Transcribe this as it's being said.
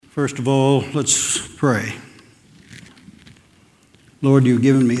First of all, let's pray. Lord, you've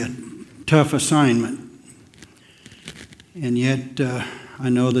given me a tough assignment, and yet I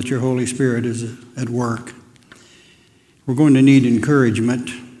know that your Holy Spirit is at work. We're going to need encouragement.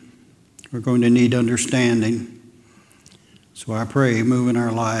 We're going to need understanding. So I pray, move in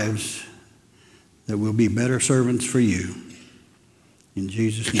our lives, that we'll be better servants for you. In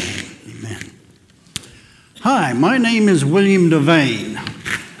Jesus' name, amen. Hi, my name is William Devane.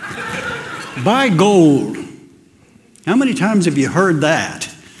 Buy gold. How many times have you heard that?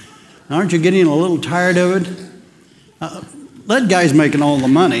 Aren't you getting a little tired of it? That guy's making all the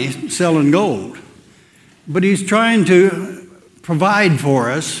money selling gold. But he's trying to provide for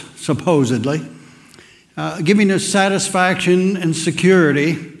us, supposedly, giving us satisfaction and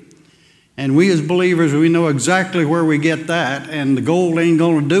security. And we as believers, we know exactly where we get that, and the gold ain't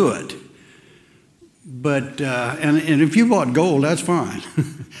going to do it. But, and if you bought gold, that's fine.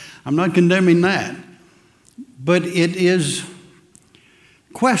 I'm not condemning that. But it is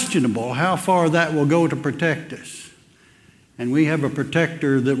questionable how far that will go to protect us. And we have a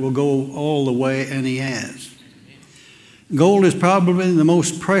protector that will go all the way, and he has. Gold is probably the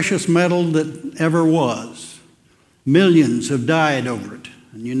most precious metal that ever was. Millions have died over it.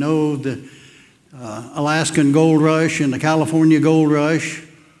 And you know the Alaskan gold rush and the California gold rush.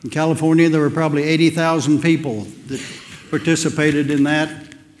 In California, there were probably 80,000 people that participated in that.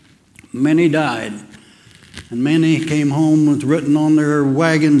 Many died, and many came home with written on their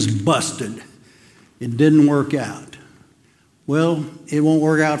wagons, busted. It didn't work out. Well, it won't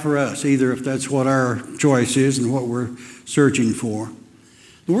work out for us either if that's what our choice is and what we're searching for.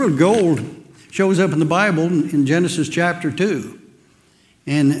 The word gold shows up in the Bible in Genesis chapter 2,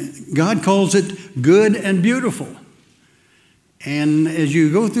 and God calls it good and beautiful. And as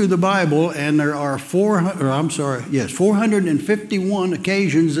you go through the Bible, and there are 451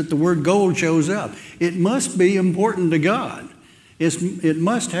 occasions that the word gold shows up, it must be important to God. It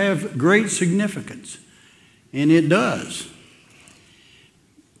must have great significance, and it does.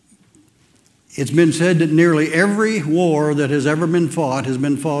 It's been said that nearly every war that has ever been fought has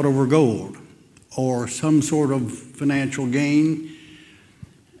been fought over gold or some sort of financial gain,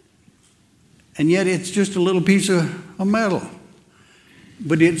 and yet it's just a little piece of metal.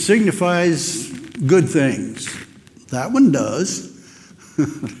 But it signifies good things. That one does.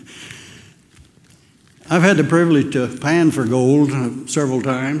 I've had the privilege to pan for gold several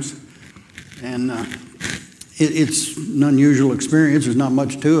times, and it's an unusual experience. There's not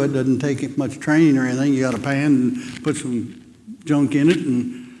much to it. It doesn't take much training or anything. You got to pan and put some junk in it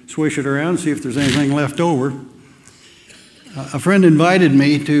and swish it around, see if there's anything left over. A friend invited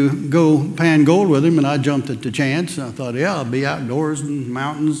me to go pan gold with him, and I jumped at the chance. I thought, yeah, I'll be outdoors and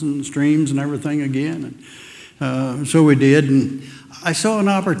mountains and streams and everything again. And so we did, and I saw an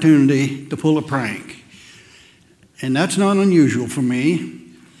opportunity to pull a prank. And that's not unusual for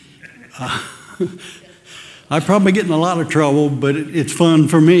me. I probably get in a lot of trouble, but it's fun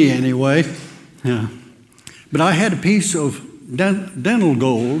for me anyway. Yeah. But I had a piece of dental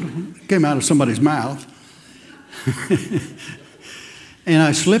gold. It came out of somebody's mouth. And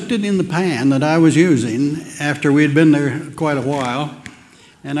I slipped it in the pan that I was using after we had been there quite a while.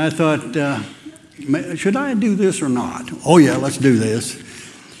 And I thought, should I do this or not? Oh yeah, let's do this.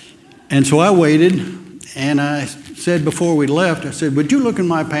 And so I waited, and I said before we left, I said, would you look in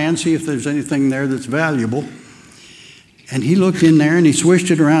my pan, see if there's anything there that's valuable? And he looked in there and he swished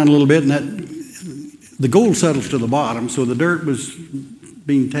it around a little bit, and the gold settled to the bottom, so the dirt was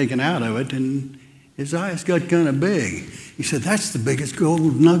being taken out of it, and his eyes got kind of big. He said, that's the biggest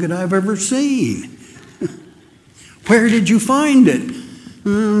gold nugget I've ever seen. Where did you find it?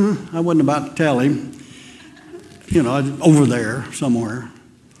 I wasn't about to tell him. You know, over there somewhere.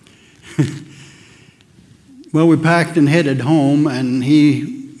 Well, we packed and headed home, and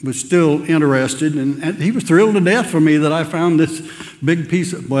he was still interested, and he was thrilled to death for me that I found this big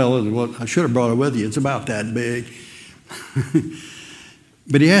piece of, well, I should have brought it with you. It's about that big.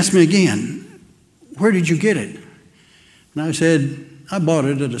 But he asked me again, where did you get it? And I said, I bought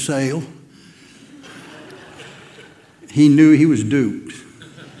it at a sale. He knew he was duped.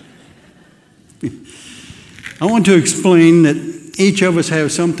 I want to explain that each of us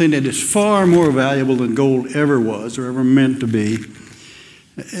have something that is far more valuable than gold ever was or ever meant to be.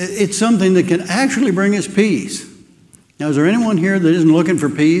 It's something that can actually bring us peace. Now, is there anyone here that isn't looking for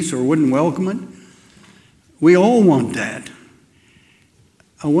peace or wouldn't welcome it? We all want that.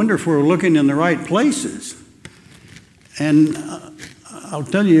 I wonder if we're looking in the right places. And I'll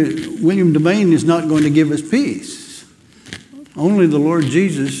tell you, William Devane is not going to give us peace. Only the Lord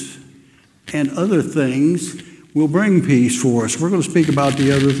Jesus and other things will bring peace for us. We're going to speak about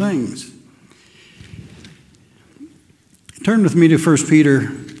the other things. Turn with me to 1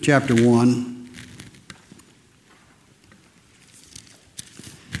 Peter chapter 1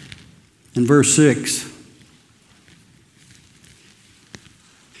 and verse 6.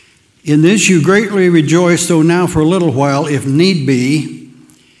 In this you greatly rejoice, though now for a little while, if need be,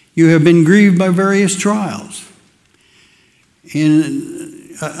 you have been grieved by various trials.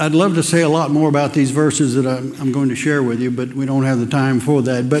 And I'd love to say a lot more about these verses that I'm going to share with you, but we don't have the time for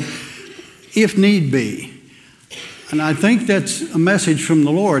that. But if need be, and I think that's a message from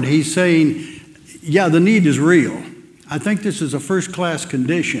the Lord. He's saying, yeah, the need is real. I think this is a first-class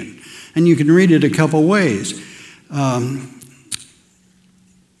condition, and you can read it a couple ways.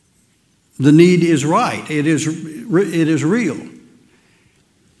 The need is right. It is real.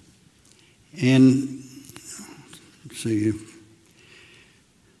 And let's see.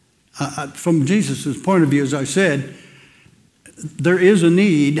 From Jesus' point of view, as I said, there is a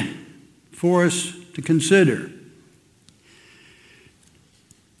need for us to consider.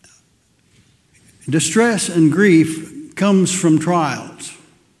 Distress and grief comes from trials.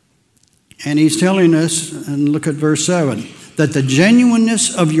 And he's telling us, and look at verse 7, that the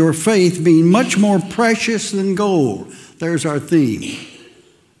genuineness of your faith being much more precious than gold. There's our theme.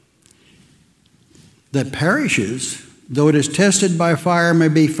 That perishes, though it is tested by fire, may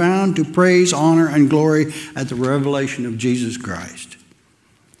be found to praise, honor, and glory at the revelation of Jesus Christ.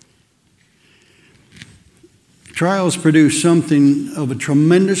 Trials produce something of a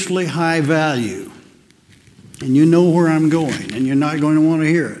tremendously high value. And you know where I'm going, and you're not going to want to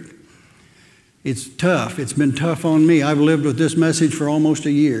hear it. It's tough. It's been tough on me. I've lived with this message for almost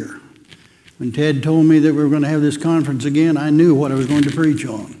a year. When Ted told me that we were going to have this conference again, I knew what I was going to preach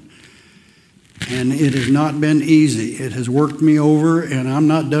on. And it has not been easy. It has worked me over, and I'm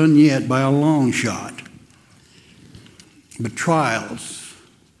not done yet by a long shot. But trials,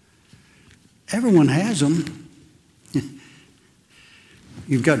 everyone has them.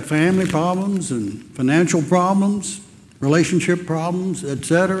 You've got family problems and financial problems, relationship problems,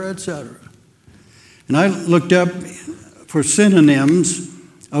 etc., etc. And I looked up for synonyms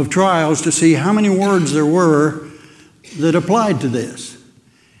of trials to see how many words there were that applied to this.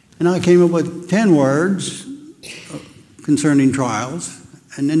 And I came up with 10 words concerning trials,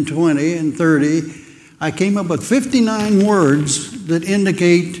 and then 20 and 30. I came up with 59 words that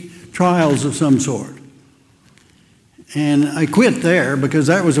indicate trials of some sort. And I quit there because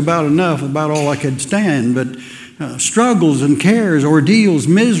that was about enough, about all I could stand. But struggles and cares, ordeals,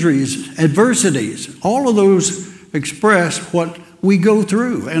 miseries, adversities, all of those express what we go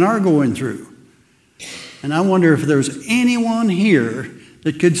through and are going through. And I wonder if there's anyone here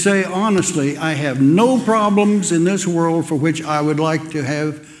that could say honestly, I have no problems in this world for which I would like to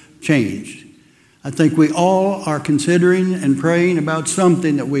have changed. I think we all are considering and praying about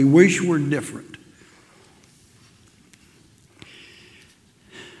something that we wish were different.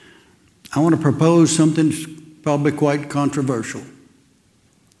 I want to propose something probably quite controversial.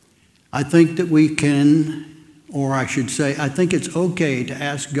 I think that we can, or I should say, I think it's okay to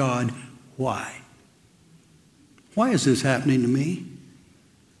ask God, why? Why is this happening to me?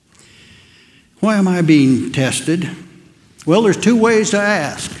 Why am I being tested? Well, there's two ways to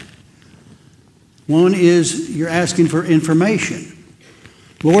ask. One is you're asking for information.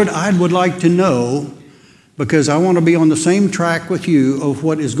 Lord, I would like to know, because I want to be on the same track with you of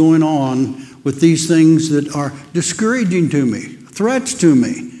what is going on with these things that are discouraging to me, threats to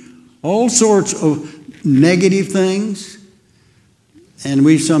me, all sorts of negative things. And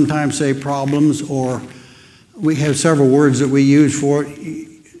we sometimes say problems, or we have several words that we use for it.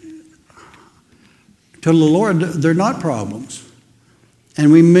 To the Lord, they're not problems.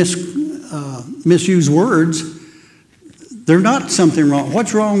 And we misuse words. They're not something wrong.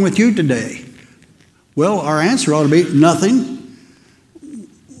 What's wrong with you today? Well, our answer ought to be nothing,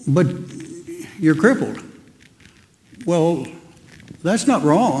 but you're crippled. Well, that's not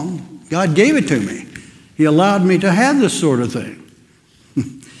wrong. God gave it to me. He allowed me to have this sort of thing.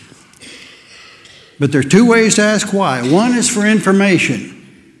 But there are two ways to ask why. One is for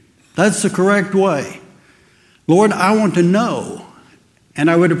information. That's the correct way. Lord, I want to know, and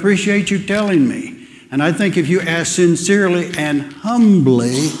I would appreciate you telling me. And I think if you ask sincerely and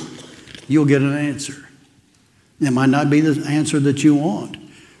humbly, you'll get an answer. It might not be the answer that you want,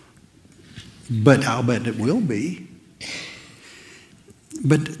 but I'll bet it will be.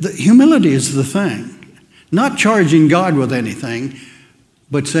 But the humility is the thing. Not charging God with anything,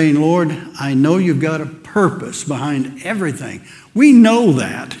 but saying, Lord, I know you've got a purpose behind everything. We know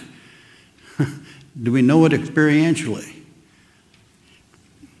that. Do we know it experientially?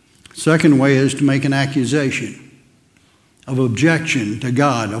 Second way is to make an accusation of objection to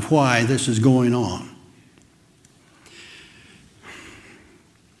God of why this is going on.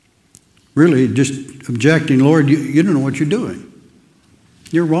 Really just objecting, Lord, you don't know what you're doing.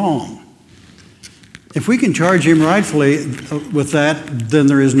 You're wrong. If we can charge him rightfully with that, then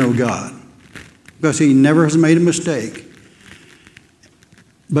there is no God, because he never has made a mistake.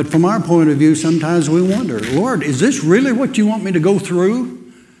 But from our point of view, sometimes we wonder, Lord, is this really what you want me to go through?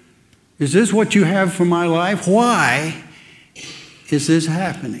 Is this what you have for my life? Why is this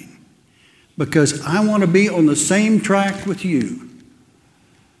happening? Because I want to be on the same track with you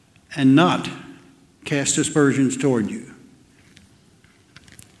and not cast aspersions toward you.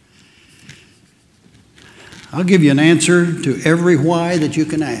 I'll give you an answer to every why that you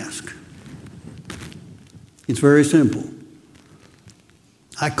can ask. It's very simple.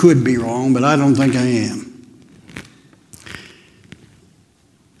 I could be wrong, but I don't think I am.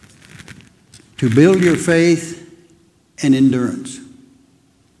 To build your faith and endurance.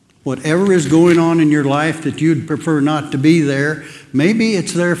 Whatever is going on in your life that you'd prefer not to be there, maybe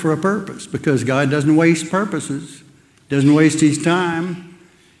it's there for a purpose, because God doesn't waste purposes. He doesn't waste his time.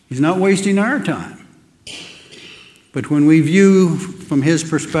 He's not wasting our time. But when we view from his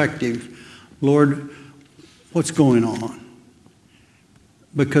perspective, Lord, what's going on?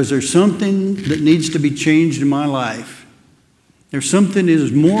 Because there's something that needs to be changed in my life. There's something that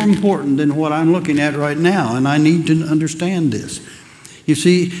is more important than what I'm looking at right now, and I need to understand this. You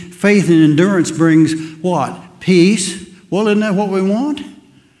see, faith and endurance brings what? Peace. Well, isn't that what we want?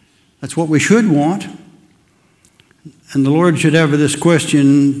 That's what we should want. And the Lord should have this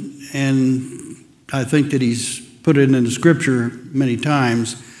question, and I think that he's put it in the scripture many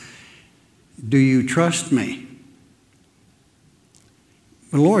times. Do you trust me?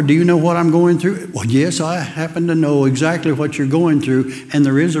 Well, Lord, do you know what I'm going through? Well, yes, I happen to know exactly what you're going through, and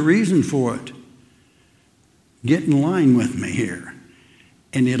there is a reason for it. Get in line with me here,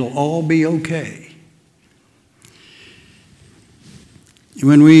 and it'll all be okay.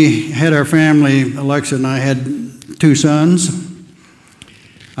 When we had our family, Alexa and I had 2 sons,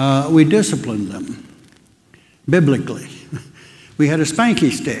 we disciplined them biblically. We had a spanky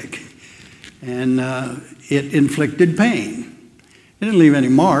stick, and it inflicted pain. It didn't leave any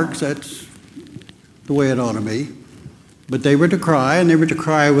marks. That's the way it ought to be. But they were to cry, and they were to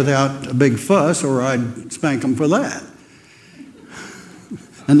cry without a big fuss, or I'd spank them for that.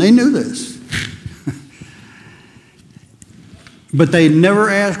 And they knew this. But they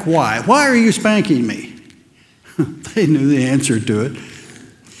never asked why. Why are you spanking me? They knew the answer to it.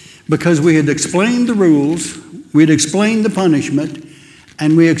 Because we had explained the rules, we'd explained the punishment,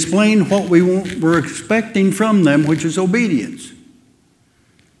 and we explained what we were expecting from them, which is obedience.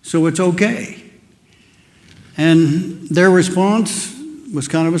 So it's okay. And their response was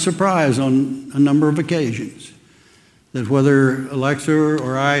kind of a surprise on a number of occasions. That whether Alexa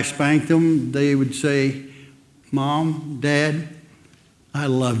or I spanked them, they would say, Mom, Dad, I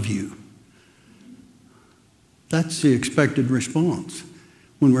love you. That's the expected response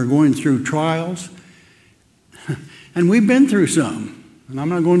when we're going through trials. And we've been through some, and I'm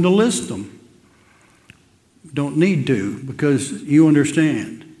not going to list them. Don't need to, because you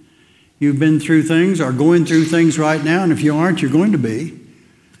understand. You've been through things, are going through things right now, and if you aren't, you're going to be.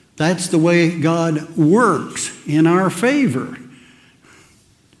 That's the way God works in our favor.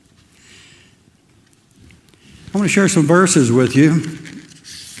 I want to share some verses with you.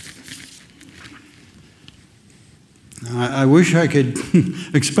 I wish I could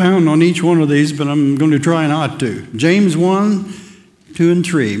expound on each one of these, but I'm going to try not to. James 1, 2, and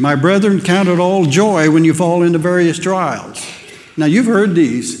 3. My brethren, count it all joy when you fall into various trials. Now, you've heard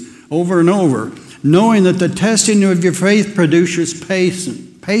these over and over, knowing that the testing of your faith produces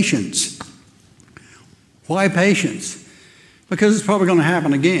patience. Why patience? Because it's probably going to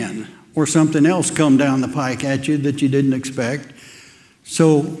happen again, or something else come down the pike at you that you didn't expect.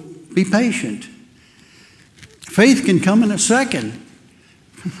 So be patient. Faith can come in a second,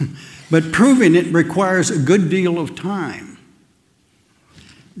 but proving it requires a good deal of time.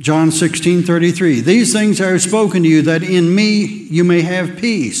 John 16:33. These things I have spoken to you, that in me you may have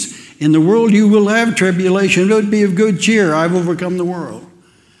peace. In the world you will have tribulation, but be of good cheer. I've overcome the world.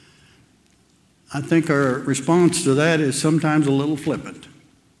 I think our response to that is sometimes a little flippant.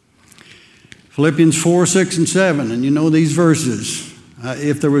 Philippians 4, 6, and 7, and you know these verses.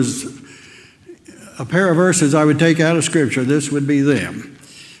 If there was a pair of verses I would take out of Scripture, this would be them.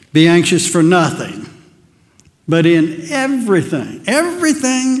 Be anxious for nothing, but in everything,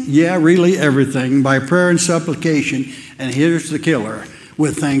 yeah, really everything, by prayer and supplication, and here's the killer,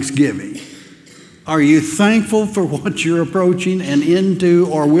 with thanksgiving. Are you thankful for what you're approaching and into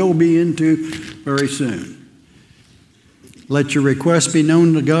or will be into very soon? Let your request be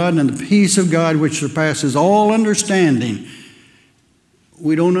known to God, and the peace of God which surpasses all understanding.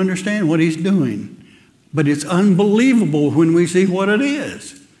 We don't understand what He's doing, but it's unbelievable when we see what it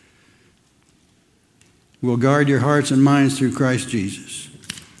is. Will guard your hearts and minds through Christ Jesus.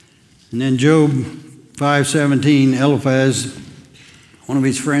 And then Job 5:17, Eliphaz, one of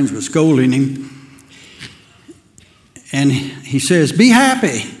his friends, was scolding him. And he says, be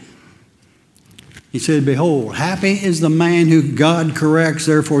happy. He said, behold, happy is the man who God corrects,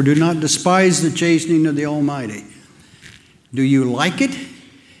 therefore do not despise the chastening of the Almighty. Do you like it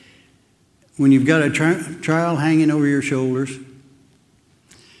when you've got a trial hanging over your shoulders?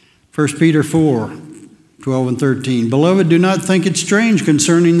 1 Peter 4:12 and 13. Beloved, do not think it strange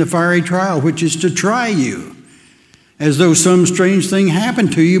concerning the fiery trial, which is to try you, as though some strange thing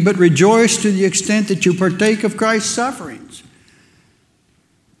happened to you, but rejoice to the extent that you partake of Christ's sufferings,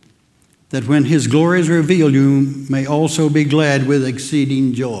 that when His glory is revealed, you may also be glad with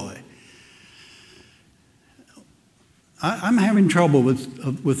exceeding joy. I'm having trouble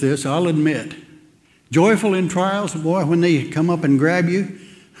with this, I'll admit. Joyful in trials, boy, when they come up and grab you,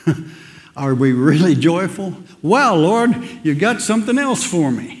 are we really joyful? Wow, Lord, you got something else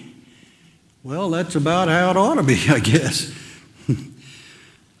for me. Well, that's about how it ought to be, I guess.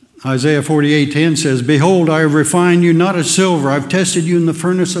 Isaiah 48:10 says, behold, I have refined you not as silver. I've tested you in the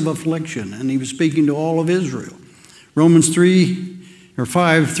furnace of affliction. And he was speaking to all of Israel. Romans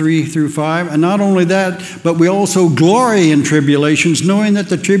 5:3-5. And not only that, but we also glory in tribulations, knowing that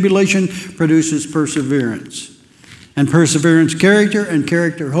the tribulation produces perseverance. And perseverance, character, and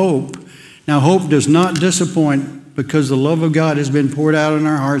character, hope. Now, hope does not disappoint, because the love of God has been poured out in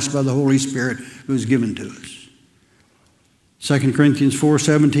our hearts by the Holy Spirit who is given to us. 2 Corinthians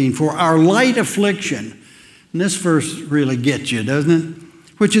 4:17, for our light affliction, and this verse really gets you, doesn't it?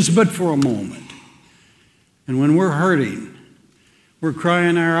 Which is but for a moment. And when we're hurting, we're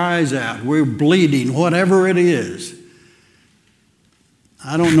crying our eyes out, we're bleeding, whatever it is.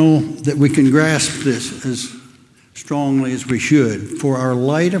 I don't know that we can grasp this as strongly as we should. For our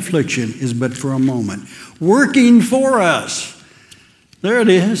light affliction is but for a moment, working for us. There it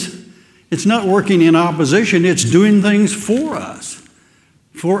is. It's not working in opposition, it's doing things for us,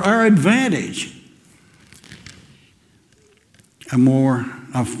 for our advantage.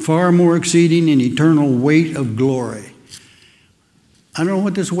 A far more exceeding and eternal weight of glory. I don't know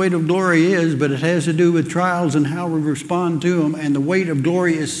what this weight of glory is, but it has to do with trials and how we respond to them. And the weight of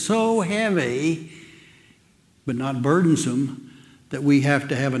glory is so heavy, but not burdensome, that we have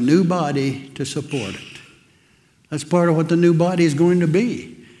to have a new body to support it. That's part of what the new body is going to be.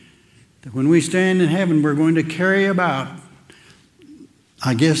 That when we stand in heaven, we're going to carry about,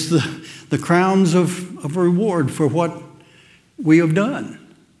 I guess, the crowns of reward for what we have done.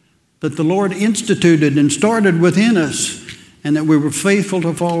 That the Lord instituted and started within us, and that we were faithful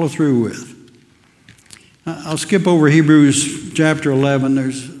to follow through with. I'll skip over Hebrews chapter 11.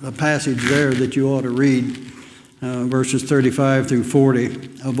 There's a passage there that you ought to read, verses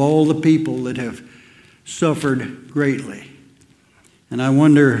 35-40, of all the people that have suffered greatly. And I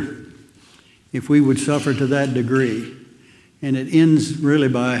wonder if we would suffer to that degree. And it ends really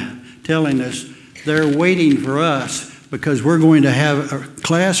by telling us they're waiting for us because we're going to have a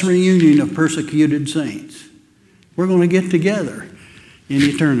class reunion of persecuted saints. We're going to get together in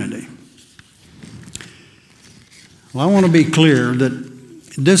eternity. Well, I want to be clear that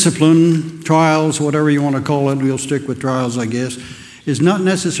discipline, trials, whatever you want to call it, we'll stick with trials, I guess, is not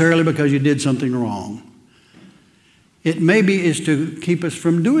necessarily because you did something wrong. It maybe is to keep us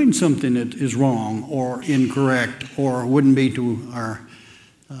from doing something that is wrong or incorrect or wouldn't be to our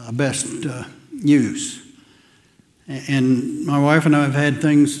best use. And my wife and I have had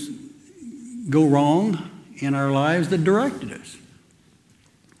things go wrong in our lives that directed us.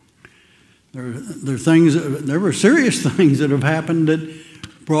 There were serious things that have happened that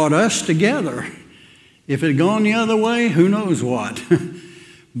brought us together. If it had gone the other way, who knows what.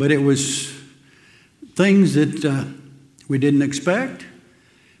 But it was things that we didn't expect,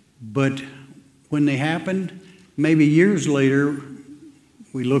 but when they happened, maybe years later,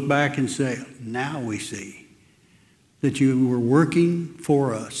 we look back and say, now we see that you were working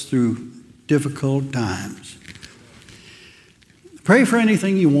for us through difficult times. Pray for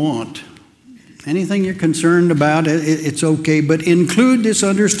anything you want, anything you're concerned about, it's okay, but include this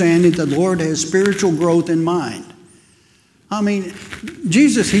understanding that the Lord has spiritual growth in mind. I mean,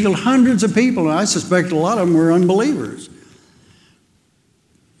 Jesus healed hundreds of people, and I suspect a lot of them were unbelievers.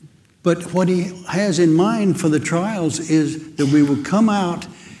 But what he has in mind for the trials is that we will come out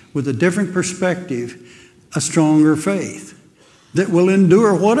with a different perspective, a stronger faith that will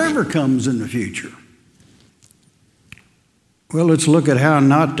endure whatever comes in the future. Well, let's look at how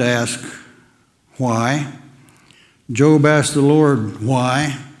not to ask why. Job asked the Lord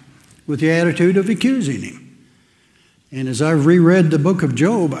why with the attitude of accusing him. And as I've reread the book of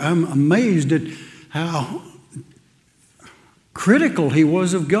Job, I'm amazed at how critical he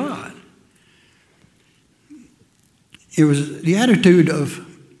was of God. It was the attitude of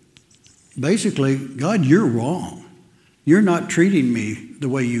basically, God, you're wrong. You're not treating me the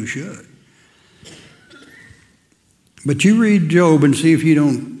way you should. But you read Job and see if you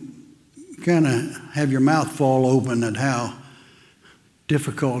don't kind of have your mouth fall open at how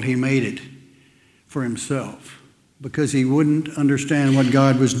difficult he made it for himself, because he wouldn't understand what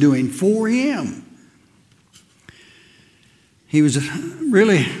God was doing for him. He was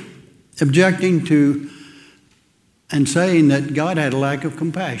really objecting to and saying that God had a lack of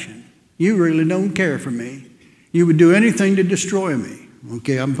compassion. You really don't care for me. You would do anything to destroy me.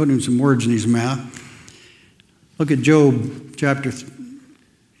 Okay, I'm putting some words in his mouth. Look at Job chapter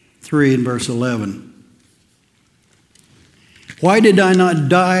 3 and verse 11. Why did I not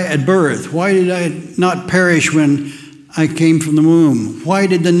die at birth? Why did I not perish when I came from the womb? Why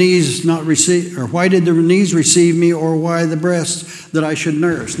did the knees receive me, or why the breasts that I should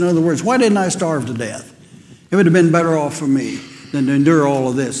nurse? In other words, why didn't I starve to death? It would have been better off for me than to endure all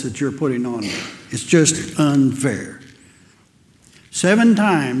of this that you're putting on me. It's just unfair. 7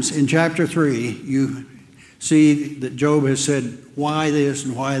 times in chapter 3, you see that Job has said, why this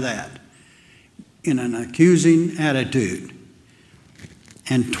and why that, in an accusing attitude.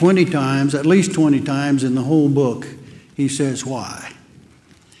 And 20 times, at least 20 times in the whole book, he says why.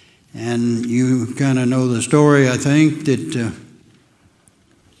 And you kind of know the story, I think, that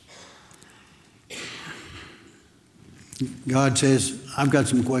God says, I've got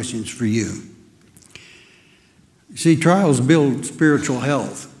some questions for you. See, trials build spiritual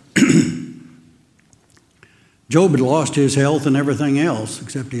health. Job had lost his health and everything else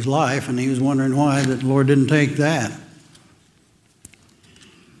except his life, and he was wondering why that the Lord didn't take that.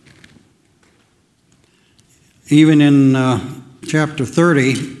 Even in chapter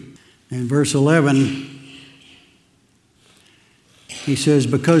 30, in verse 11, he says,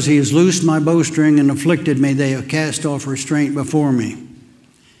 because he has loosed my bowstring and afflicted me, they have cast off restraint before me.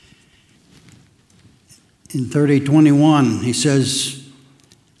 In 30:21, he says,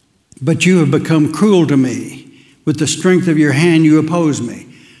 but you have become cruel to me. With the strength of your hand, you oppose me.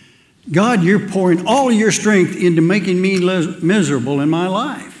 God, you're pouring all of your strength into making me miserable in my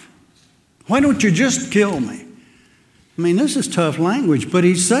life. Why don't you just kill me? I mean, this is tough language, but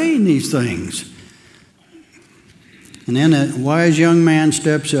he's saying these things. And then a wise young man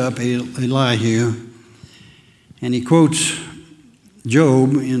steps up, Elihu, and he quotes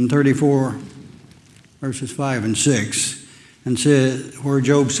Job in 34, verses 5 and 6, and says, where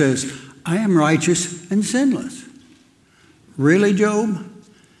Job says, I am righteous and sinless. Really, Job?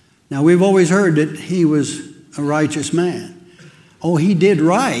 Now, we've always heard that he was a righteous man. Oh, he did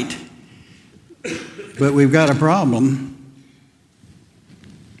right, but we've got a problem.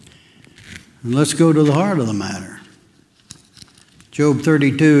 And let's go to the heart of the matter. Job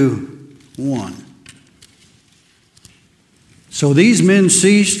 32:1. So these men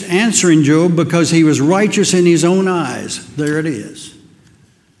ceased answering Job because he was righteous in his own eyes. There it is.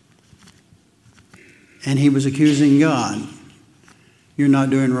 And he was accusing God. You're not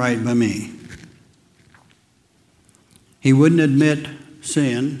doing right by me. He wouldn't admit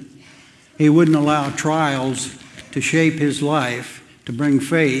sin. He wouldn't allow trials to shape his life, to bring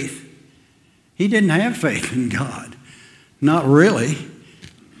faith. He didn't have faith in God. Not really.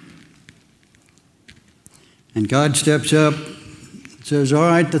 And God steps up, says, all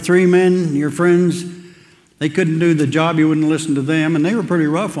right, the 3 men, your friends, they couldn't do the job. You wouldn't listen to them. And they were pretty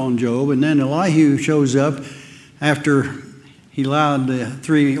rough on Job. And then Elihu shows up after he allowed the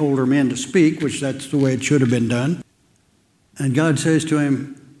 3 older men to speak, which that's the way it should have been done. And God says to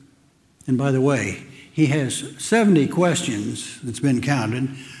him, and by the way, he has 70 questions that's been counted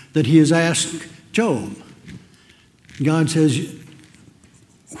that he has asked Job. God says,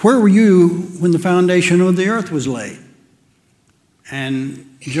 where were you when the foundation of the earth was laid?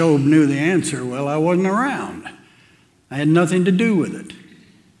 And Job knew the answer. Well, I wasn't around. I had nothing to do with it.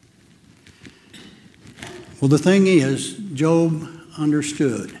 Well, the thing is, Job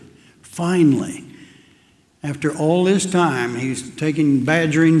understood. Finally, after all this time, he's taking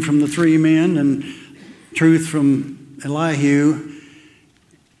badgering from the 3 men and truth from Elihu,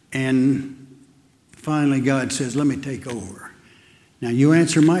 and finally God says, let me take over. Now you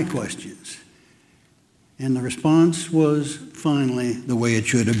answer my questions. And the response was finally the way it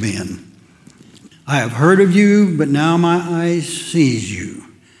should have been. I have heard of you, but now my eyes sees you.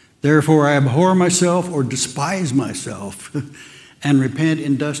 Therefore I abhor myself or despise myself and repent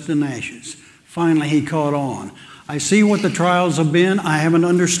in dust and ashes. Finally he caught on. I see what the trials have been. I haven't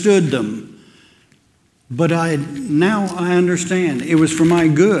understood them. But now I understand. It was for my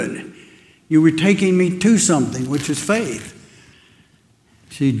good. You were taking me to something, which is faith.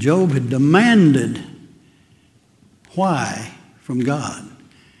 See, Job had demanded why from God.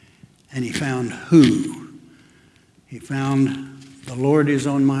 And he found who. He found the Lord is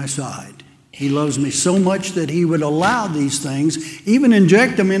on my side. He loves me so much that he would allow these things, even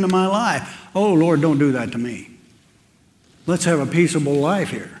inject them into my life. Oh, Lord, don't do that to me. Let's have a peaceable life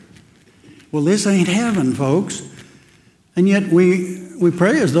here. Well, this ain't heaven, folks. And yet we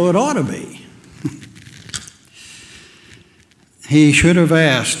pray as though it ought to be. He should have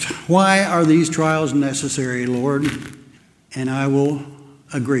asked, why are these trials necessary, Lord? And I will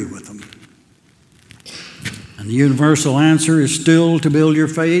agree with them. And the universal answer is still to build your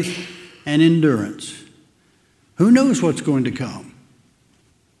faith and endurance. Who knows what's going to come?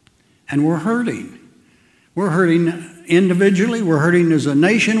 And we're hurting. We're hurting individually. We're hurting as a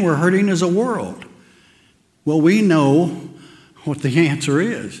nation. We're hurting as a world. Well, we know what the answer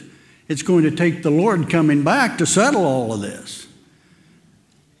is. It's going to take the Lord coming back to settle all of this.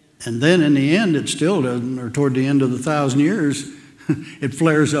 And then in the end, it still doesn't, or toward the end of the 1,000 years, it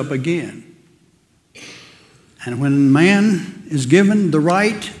flares up again. And when man is given the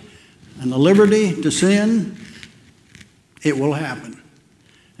right and the liberty to sin, it will happen.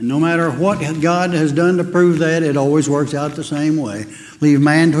 And no matter what God has done to prove that, it always works out the same way. Leave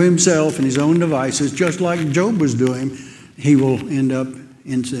man to himself and his own devices, just like Job was doing, he will end up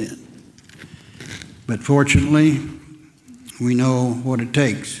in sin. But fortunately, we know what it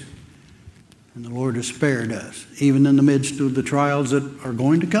takes. And the Lord has spared us, even in the midst of the trials that are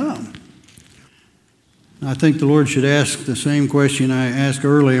going to come. I think the Lord should ask the same question I asked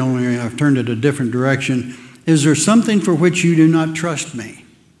earlier, only I've turned it a different direction. Is there something for which you do not trust me?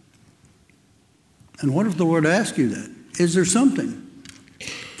 And what if the Lord asks you that? Is there something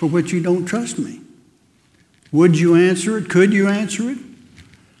for which you don't trust me? Would you answer it? Could you answer it?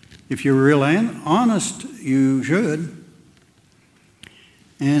 If you're real honest, you should.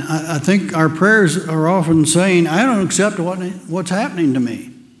 And I think our prayers are often saying, I don't accept what's happening to me.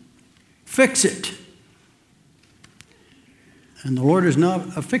 Fix it. And the Lord is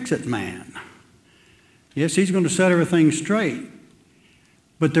not a fix-it man. Yes, he's going to set everything straight.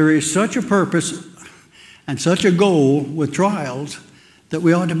 But there is such a purpose and such a goal with trials that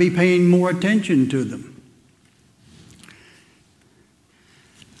we ought to be paying more attention to them.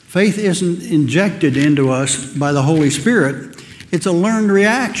 Faith isn't injected into us by the Holy Spirit. It's a learned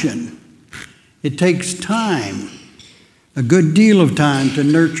reaction. It takes time, a good deal of time, to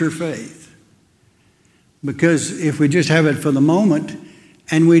nurture faith. Because if we just have it for the moment,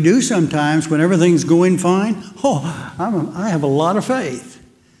 and we do sometimes when everything's going fine, I have a lot of faith,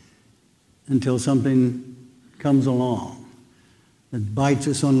 until something comes along that bites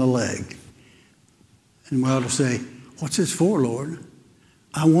us on the leg. And we ought to say, what's this for, Lord?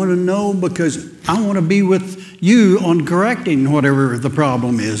 I want to know because I want to be with you on correcting whatever the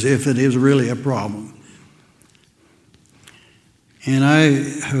problem is, if it is really a problem. And I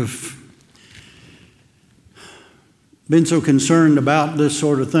have been so concerned about this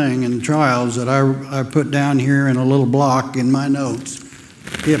sort of thing and trials that I put down here in a little block in my notes,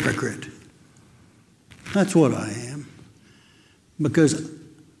 hypocrite. That's what I am. Because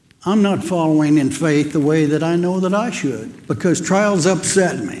I'm not following in faith the way that I know that I should, because trials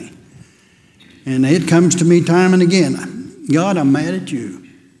upset me. And it comes to me time and again. God, I'm mad at you.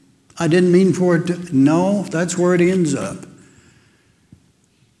 I didn't mean for it to. No, that's where it ends up.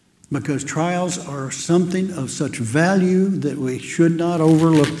 Because trials are something of such value that we should not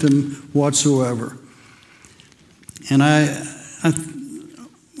overlook them whatsoever. And I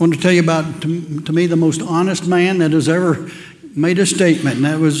want to tell you about, to me, the most honest man that has ever made a statement, and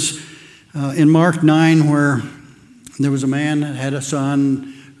that was in Mark 9, where there was a man that had a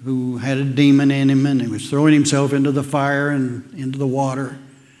son who had a demon in him, and he was throwing himself into the fire and into the water.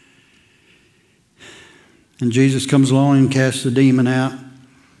 And Jesus comes along and casts the demon out.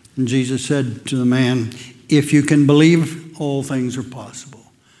 And Jesus said to the man, if you can believe, all things are possible.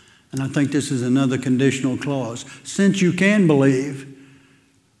 And I think this is another conditional clause. Since you can believe,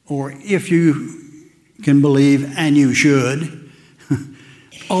 or if you can believe, and you should,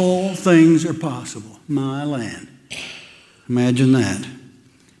 all things are possible. My land. Imagine that.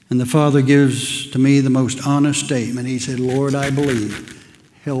 And the Father gives to me the most honest statement. He said, Lord, I believe.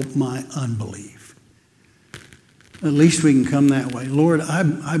 Help my unbelief. At least we can come that way. Lord,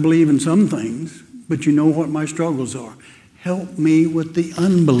 I believe in some things, but you know what my struggles are. Help me with the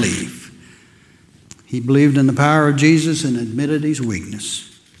unbelief. He believed in the power of Jesus and admitted his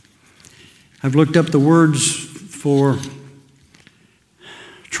weakness. I've looked up the words for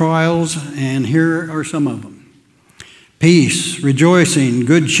trials, and here are some of them. Peace, rejoicing,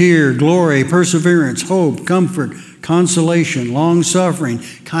 good cheer, glory, perseverance, hope, comfort, consolation, long-suffering,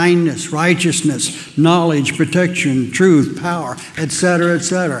 kindness, righteousness, knowledge, protection, truth, power, etc.,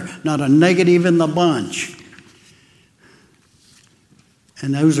 etc. Not a negative in the bunch.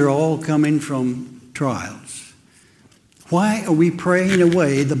 And those are all coming from trials. Why are we praying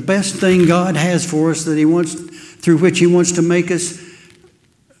away the best thing God has for us that He wants, through which He wants to make us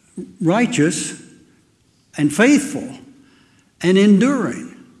righteous and faithful and enduring?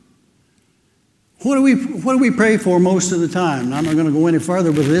 What do we pray for most of the time? I'm not going to go any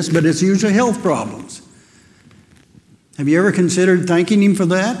further with this, but it's usually health problems. Have you ever considered thanking Him for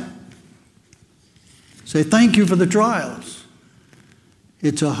that? Say, thank you for the trials.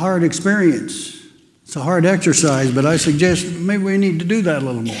 It's a hard experience. It's a hard exercise, but I suggest maybe we need to do that a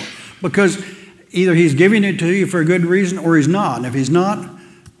little more. Because either He's giving it to you for a good reason or He's not. And if He's not,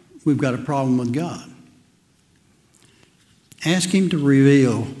 we've got a problem with God. Ask Him to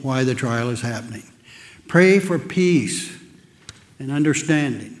reveal why the trial is happening. Pray for peace and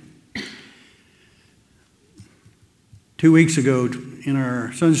understanding. 2 weeks ago in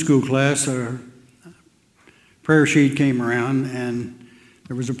our Sunday school class, our prayer sheet came around and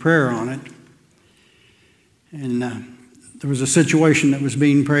there was a prayer on it. And there was a situation that was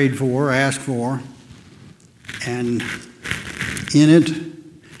being prayed for, asked for. And in it,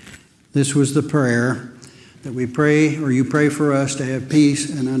 this was the prayer that we pray, or you pray for us to have peace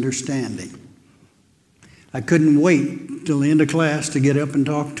and understanding. I couldn't wait till the end of class to get up and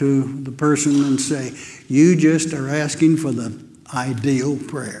talk to the person and say, you just are asking for the ideal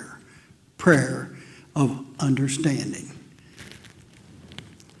prayer of understanding.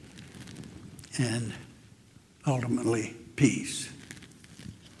 And ultimately, peace.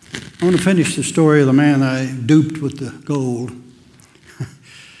 I want to finish the story of the man I duped with the gold.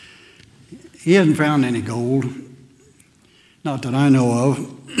 He hasn't found any gold, not that I know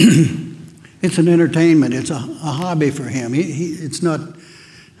of. It's an entertainment. It's a hobby for him. It's not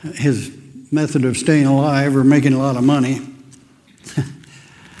his method of staying alive or making a lot of money.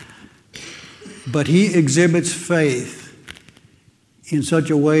 But he exhibits faith in such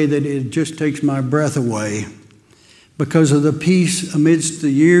a way that it just takes my breath away because of the peace amidst the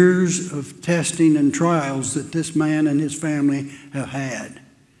years of testing and trials that this man and his family have had.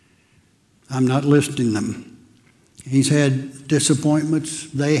 I'm not listing them. He's had disappointments.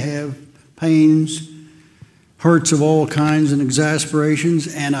 They have pains, hurts of all kinds and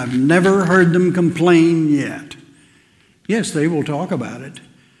exasperations, and I've never heard them complain yet. Yes, they will talk about it.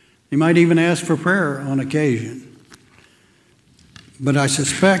 They might even ask for prayer on occasion. But I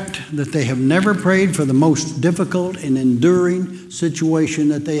suspect that they have never prayed for the most difficult and enduring situation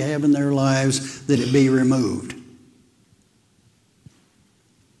that they have in their lives, that it be removed.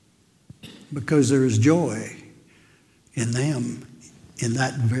 Because there is joy in them, in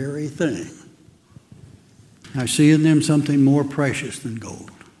that very thing. I see in them something more precious than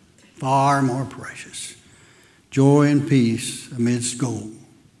gold, far more precious. Joy and peace amidst gold,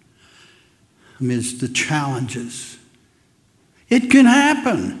 amidst the challenges. It can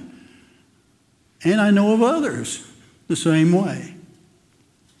happen. And I know of others the same way.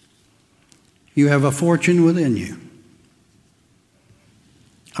 You have a fortune within you.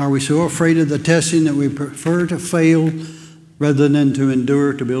 Are we so afraid of the testing that we prefer to fail rather than to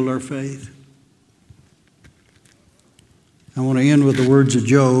endure to build our faith? I want to end with the words of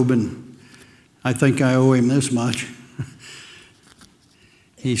Job, and I think I owe him this much.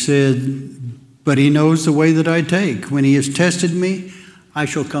 He said, but He knows the way that I take. When He has tested me, I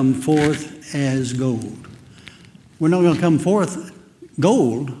shall come forth as gold. We're not going to come forth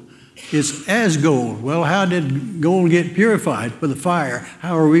gold. It's as gold. Well, how did gold get purified? By the fire.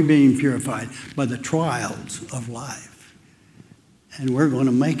 How are we being purified? By the trials of life. And we're going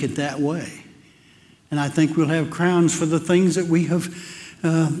to make it that way. And I think we'll have crowns for the things that we have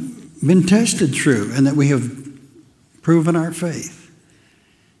been tested through and that we have proven our faith.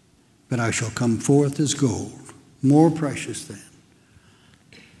 But I shall come forth as gold, more precious than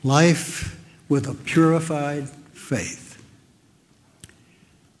life with a purified faith.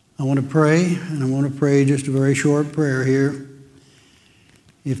 I want to pray, and I want to pray just a very short prayer here.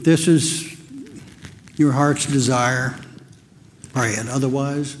 If this is your heart's desire, pray it.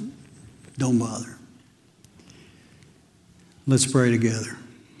 Otherwise, don't bother. Let's pray together.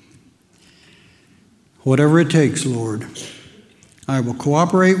 Whatever it takes, Lord, I will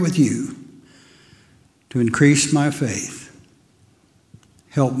cooperate with you to increase my faith.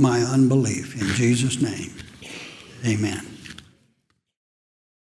 Help my unbelief. In Jesus' name, amen.